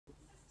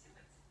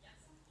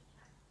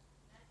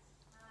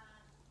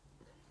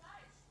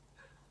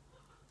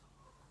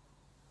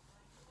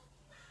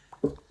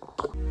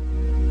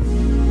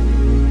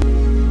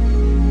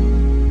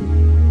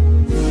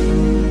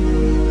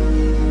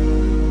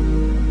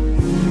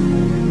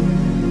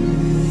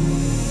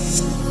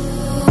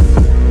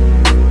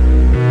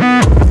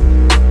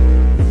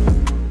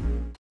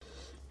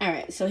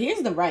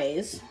here's the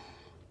rice.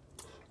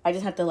 I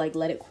just have to like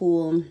let it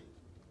cool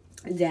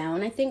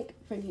down. I think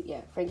Frankie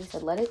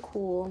said let it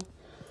cool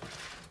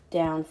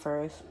down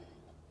first.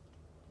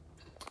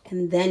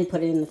 And then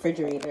put it in the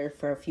refrigerator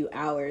for a few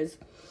hours.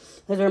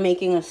 Because we're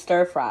making a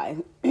stir fry.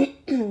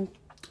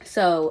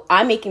 So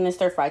I'm making the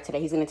stir fry today.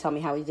 He's going to tell me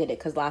how he did it.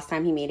 Because last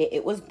time he made it,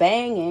 it was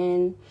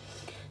banging.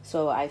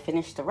 So I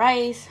finished the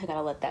rice. I got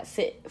to let that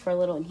sit for a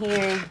little in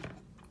here.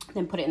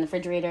 Then put it in the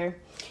refrigerator.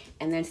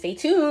 And then stay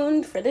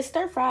tuned for this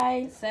stir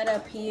fry. Set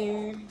up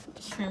here.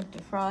 Shrimp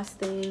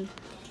defrosting.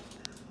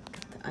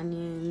 The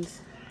onions.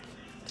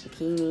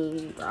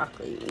 Zucchini.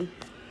 Broccoli.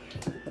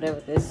 Whatever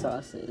this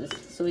sauce is.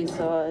 Soy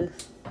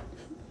sauce.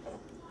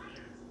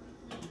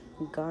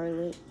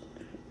 Garlic.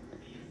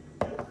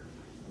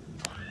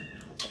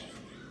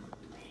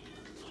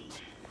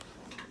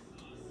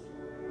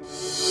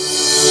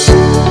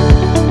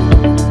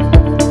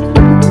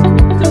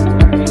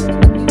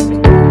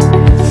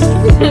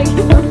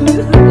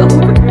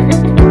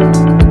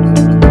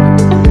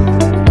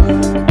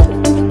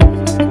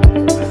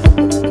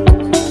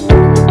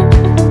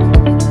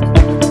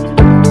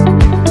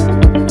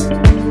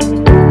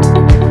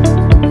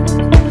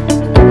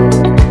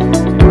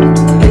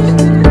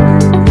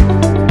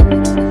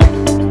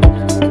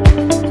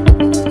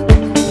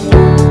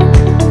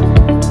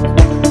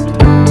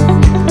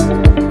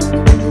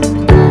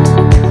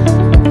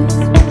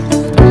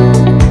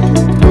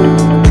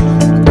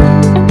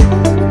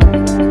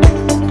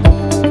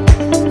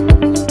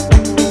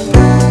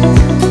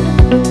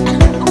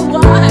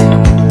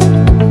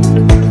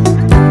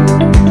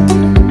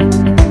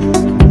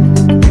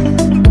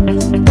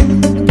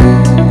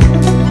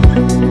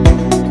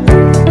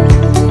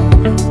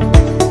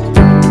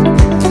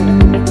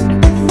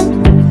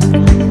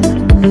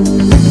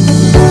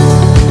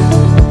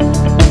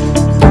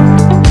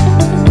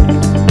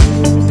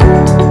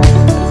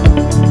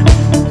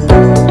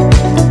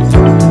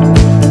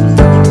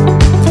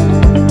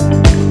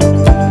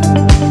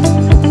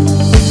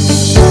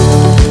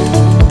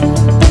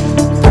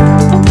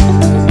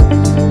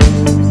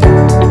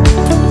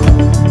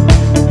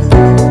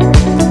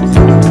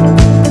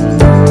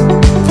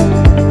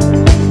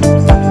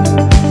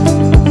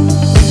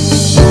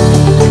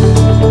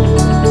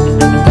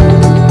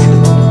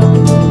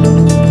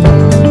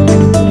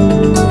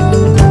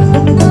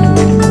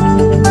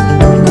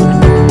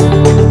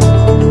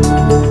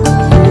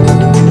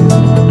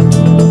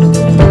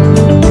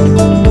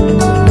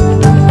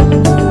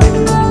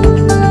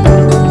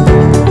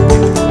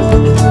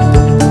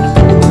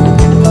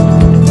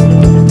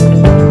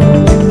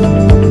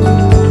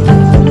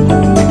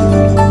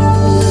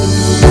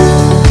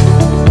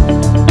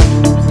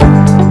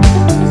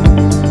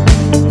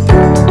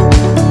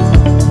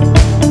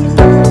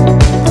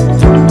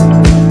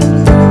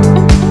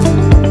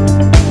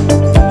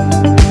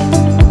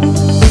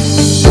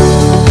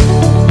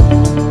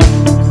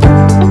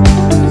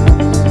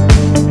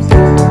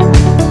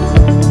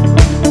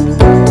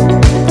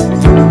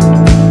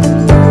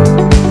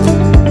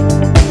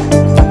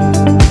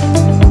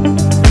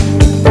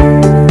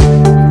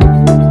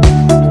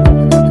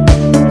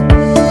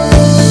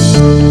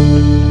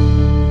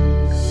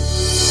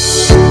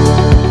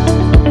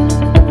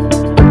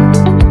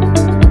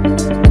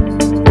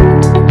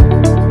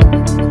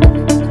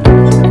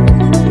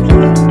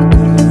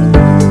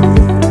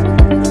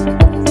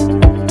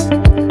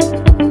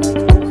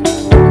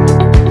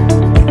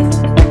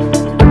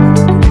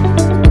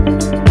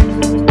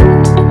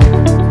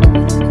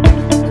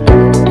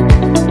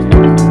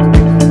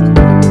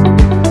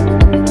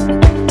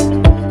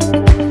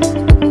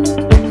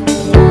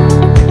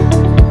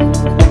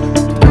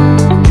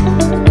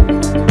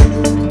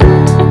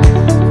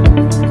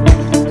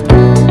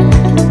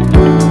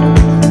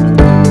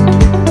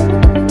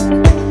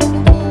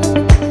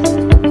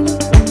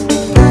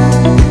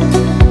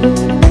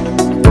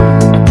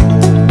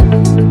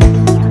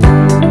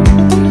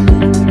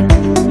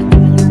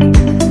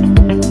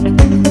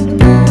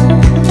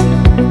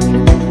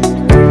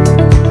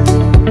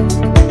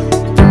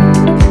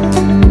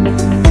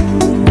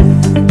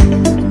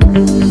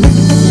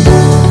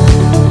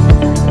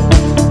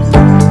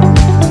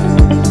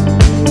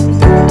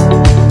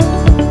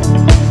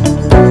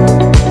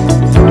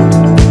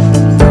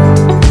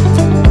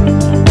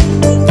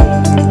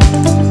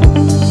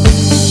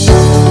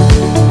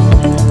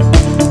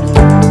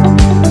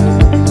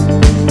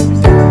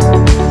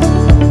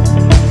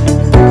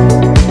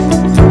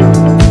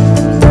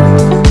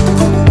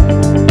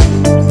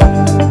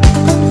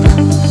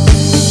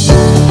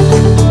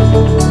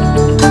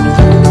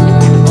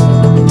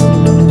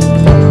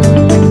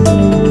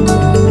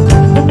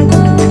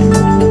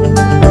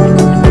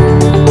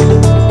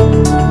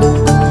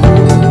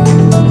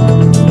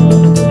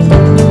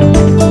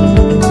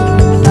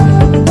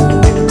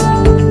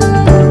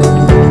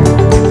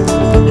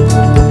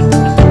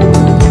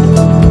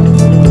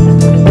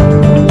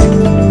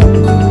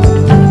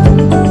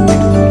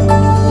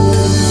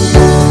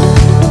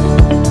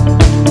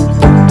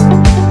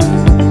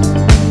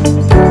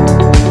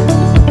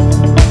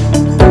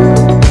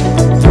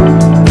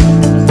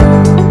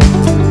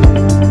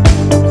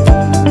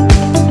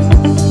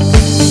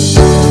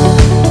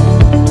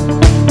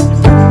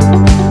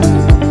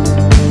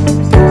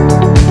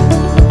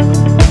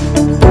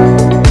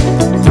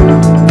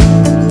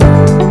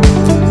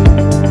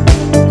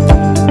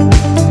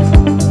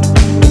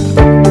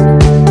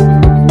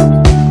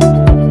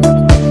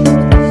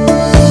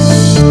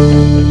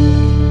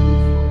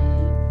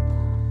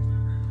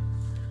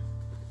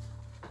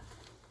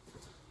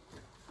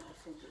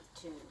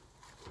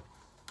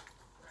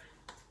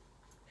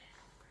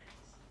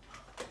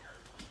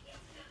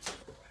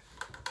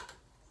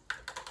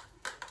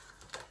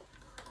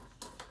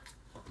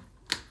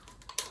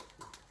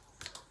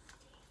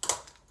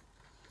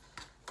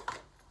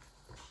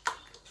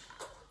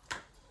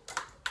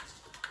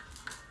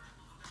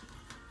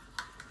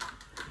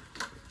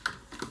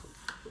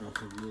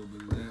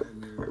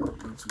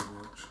 doing too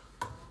much.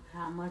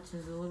 How much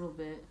is a little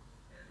bit?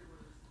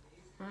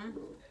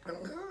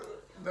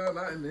 No,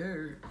 not in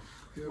there.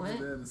 You What? put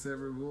that in a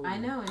separate bowl. I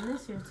know, in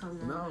this you're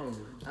talking about. No.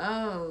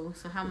 Oh,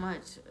 so how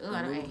much? Oh,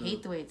 I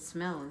hate the way it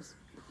smells.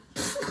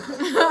 Yo.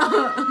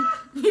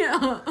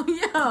 Got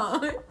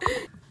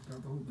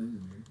the whole thing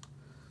in there.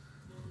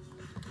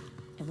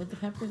 And with the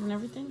peppers and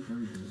everything?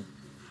 Everything.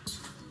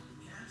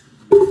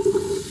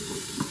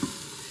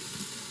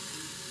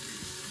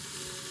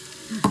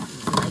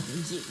 Like a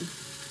G.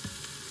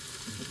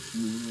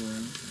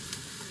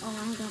 Oh,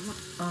 I ain't got my...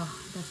 Oh,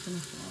 that's gonna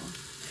fall.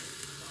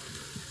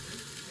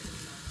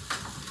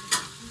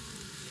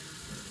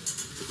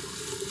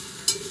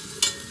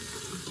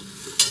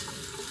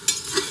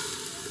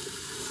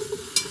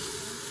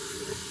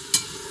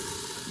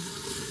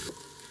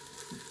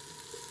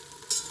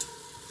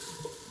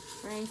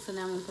 Right, so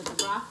now I'm gonna put the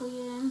broccoli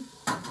in.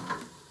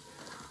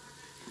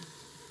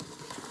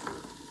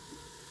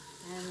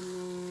 And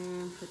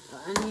then put the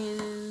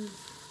onions.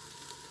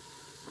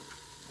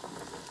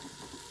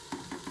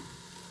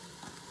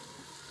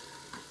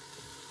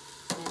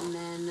 And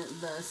then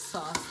the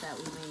sauce that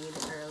we made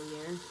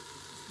earlier.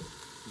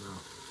 No,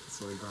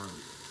 soy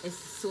garlic. It's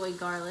soy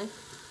garlic.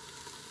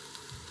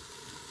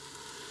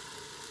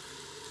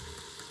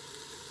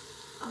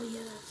 Oh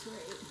yeah, that's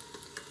right.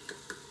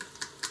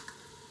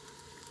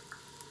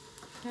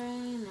 Okay,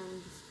 now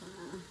I'm just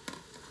gonna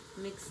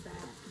mix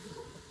that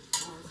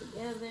all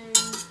together.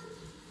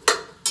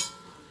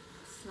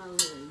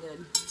 Smells really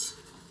good.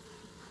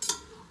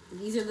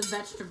 These are the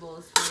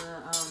vegetables for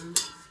the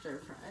stir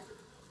fry.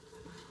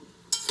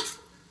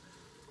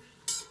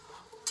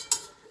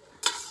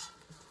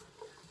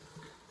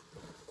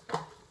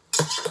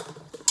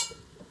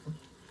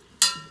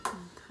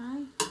 Okay.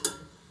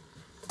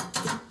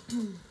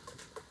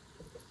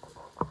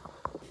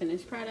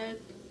 Finished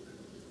product.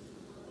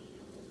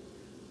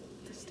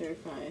 The stir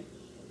fry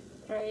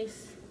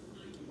rice,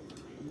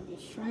 the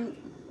shrimp,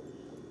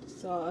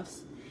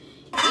 sauce,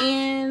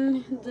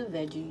 and the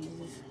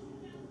veggies.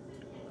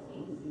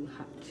 Ooh,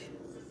 hot.